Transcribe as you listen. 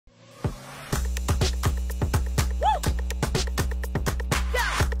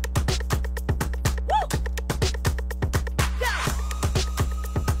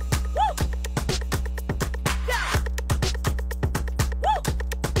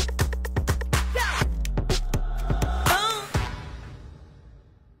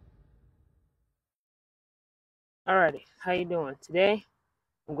Alrighty, how you doing? Today,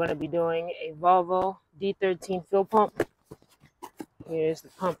 I'm going to be doing a Volvo D13 fuel pump. Here's the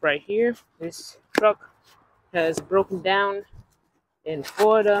pump right here. This truck has broken down in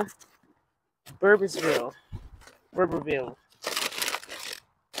Florida, Burbersville, and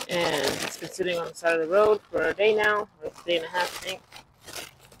it's been sitting on the side of the road for a day now, or a day and a half, I think.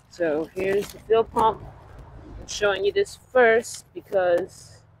 So here's the fuel pump. I'm showing you this first because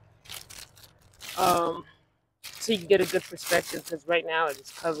so you can get a good perspective, because right now it is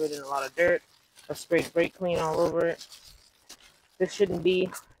covered in a lot of dirt. I've sprayed brake clean all over it. This shouldn't be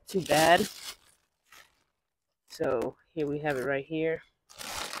too bad. So here we have it right here.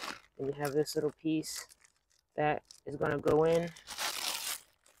 And you have this little piece that is going to go in.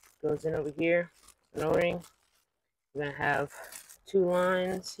 Goes in over here, an O-ring. You're going to have two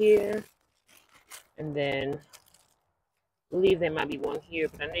lines here. And then I believe there might be one here,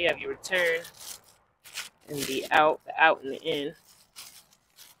 but I know you have your return and the out and the in.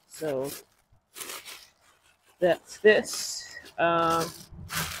 So that's this.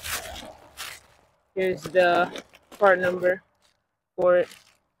 Here's the part number for it,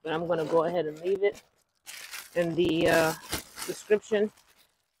 but I'm going to go ahead and leave it in the description.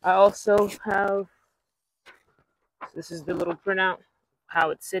 I also have, this is the little printout,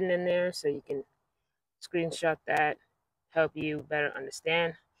 how it's sitting in there, so you can screenshot that, help you better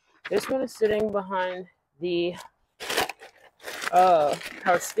understand. This one is sitting behind the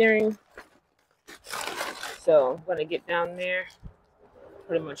power steering. So I'm going to get down there,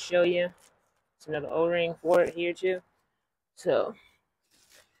 pretty much show you. It's another O-ring for it here too. So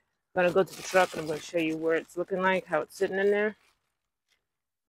I'm going to go to the truck and I'm going to show you where it's looking like, how it's sitting in there.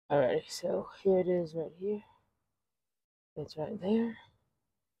 Alright, so here it is right here. It's right there.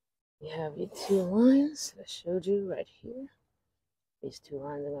 You have your two lines I showed you right here. These two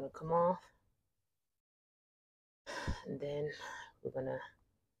lines are going to come off. And then we're going to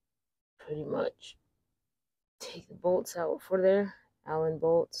pretty much take the bolts out for there. Allen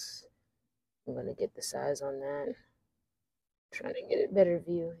bolts. I'm going to get the size on that. I'm trying to get a better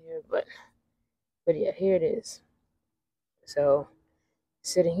view here, but yeah, here it is. So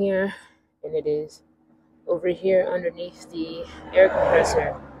sitting here, and it is over here underneath the air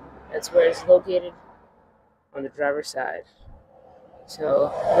compressor. That's where it's located, on the driver's side.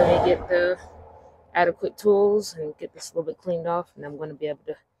 So let me get the adequate tools and get this a little bit cleaned off, and I'm going to be able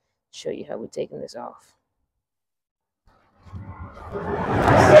to show you how we're taking this off.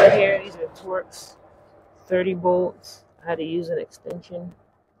 So here, these are Torx 30 bolts. I had to use an extended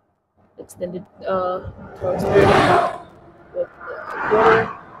Torx 30 with a quarter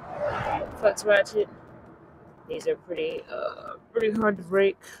flex ratchet. These are pretty hard to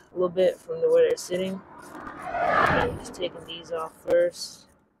break a little bit from the way they're sitting. I'm just taking these off first,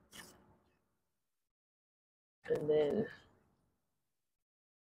 and then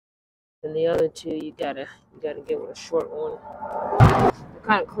the other two you gotta get with a short one. I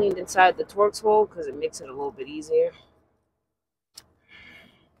kind of cleaned inside the Torx hole because it makes it a little bit easier.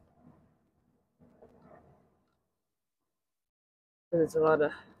 Because it's a lot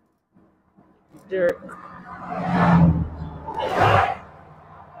of dirt.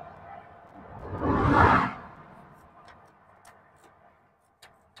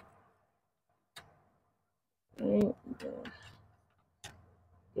 Right,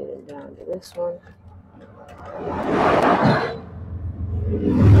 get it down to this one.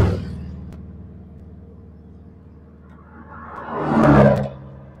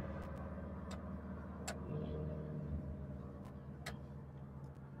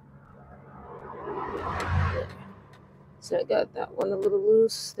 So I got that one a little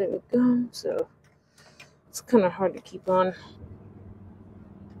loose. There we go. So it's kind of hard to keep on.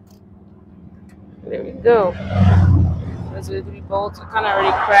 There we go. Those are the 3 bolts. I kind of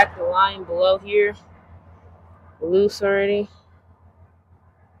already cracked the line below here. Loose already.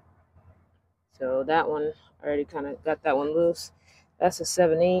 So that one, I already kind of got that one loose. That's a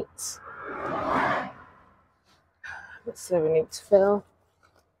 7/8. The 7/8 fell.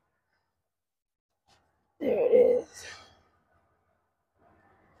 There it is.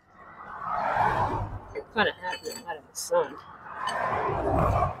 I'm kind of happy I'm out of the sun.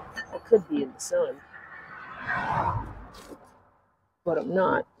 I could be in the sun, but I'm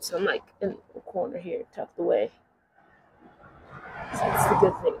not. So I'm like in the corner here, tucked away. So that's the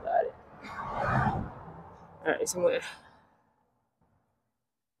good thing about it. Alright, so I'm going to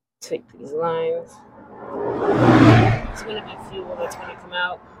take these lines. It's going to be fuel that's going to come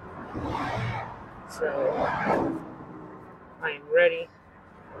out. So I am ready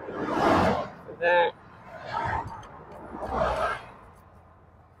for that.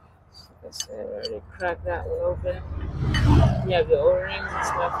 So said, I already cracked that one open. You have the O-rings and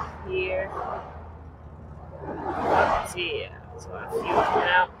stuff here. See, yeah, there's a lot of fuel coming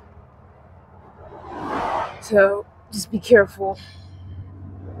out. So just be careful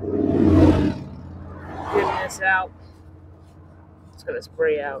getting this out. It's gonna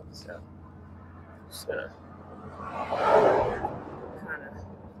spray out, so just gonna kind of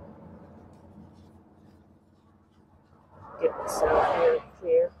get this out really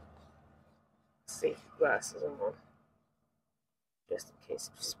clear. Safety glasses on, just in case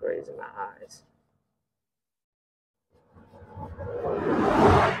it sprays in my eyes.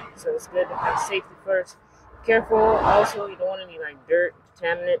 So it's good to have safety first. Careful, also you don't want any like dirt,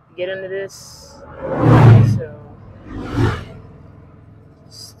 contaminant to get into this. So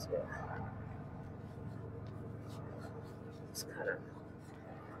just kind of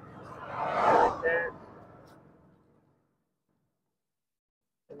like that.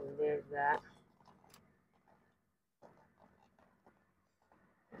 And then there's that.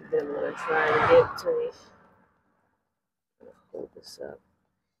 And then I'm gonna try to get to the, hold this up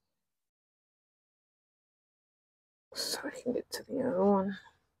so I can get to the other one.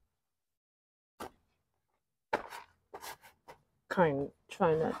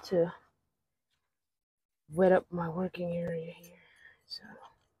 Try not to wet up my working area here. So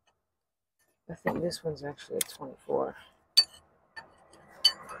I think this one's actually a 24.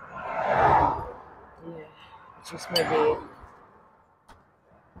 Yeah, just maybe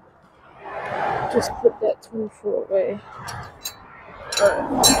just put that 24 away.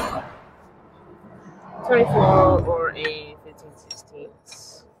 24 or a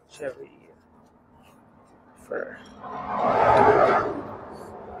 15/16, whichever you prefer.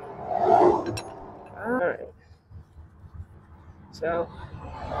 Alright. So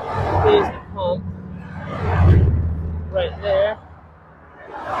here's the pump right there.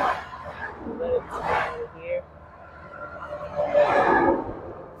 Let it slide over here.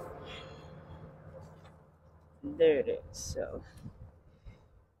 There it is. So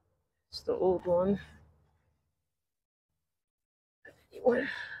it's the old one. You want to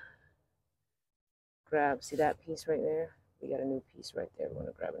grab, see that piece right there? We got a new piece right there. We want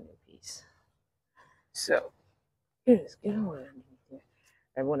to grab a new piece. So here it is. Get on underneath there.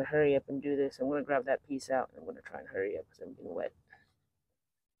 I want to hurry up and do this. I'm going to grab that piece out, and I'm going to try and hurry up because I'm getting wet.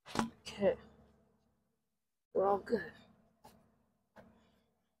 Okay. We're all good.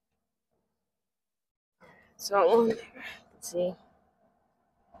 It's all on there. Let's see.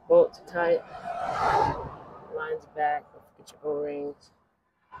 Bolts are tight. Lines back. Get your O-rings.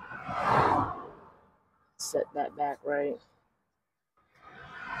 Set that back right.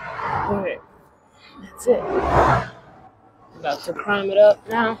 Alright. That's it. About to prime it up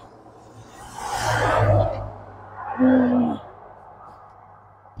now.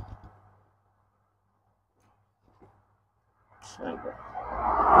 Trying to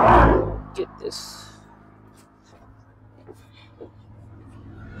get this.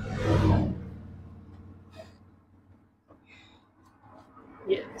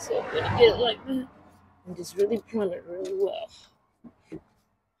 Yeah, so I'm gonna get it like that and just really prime it really well.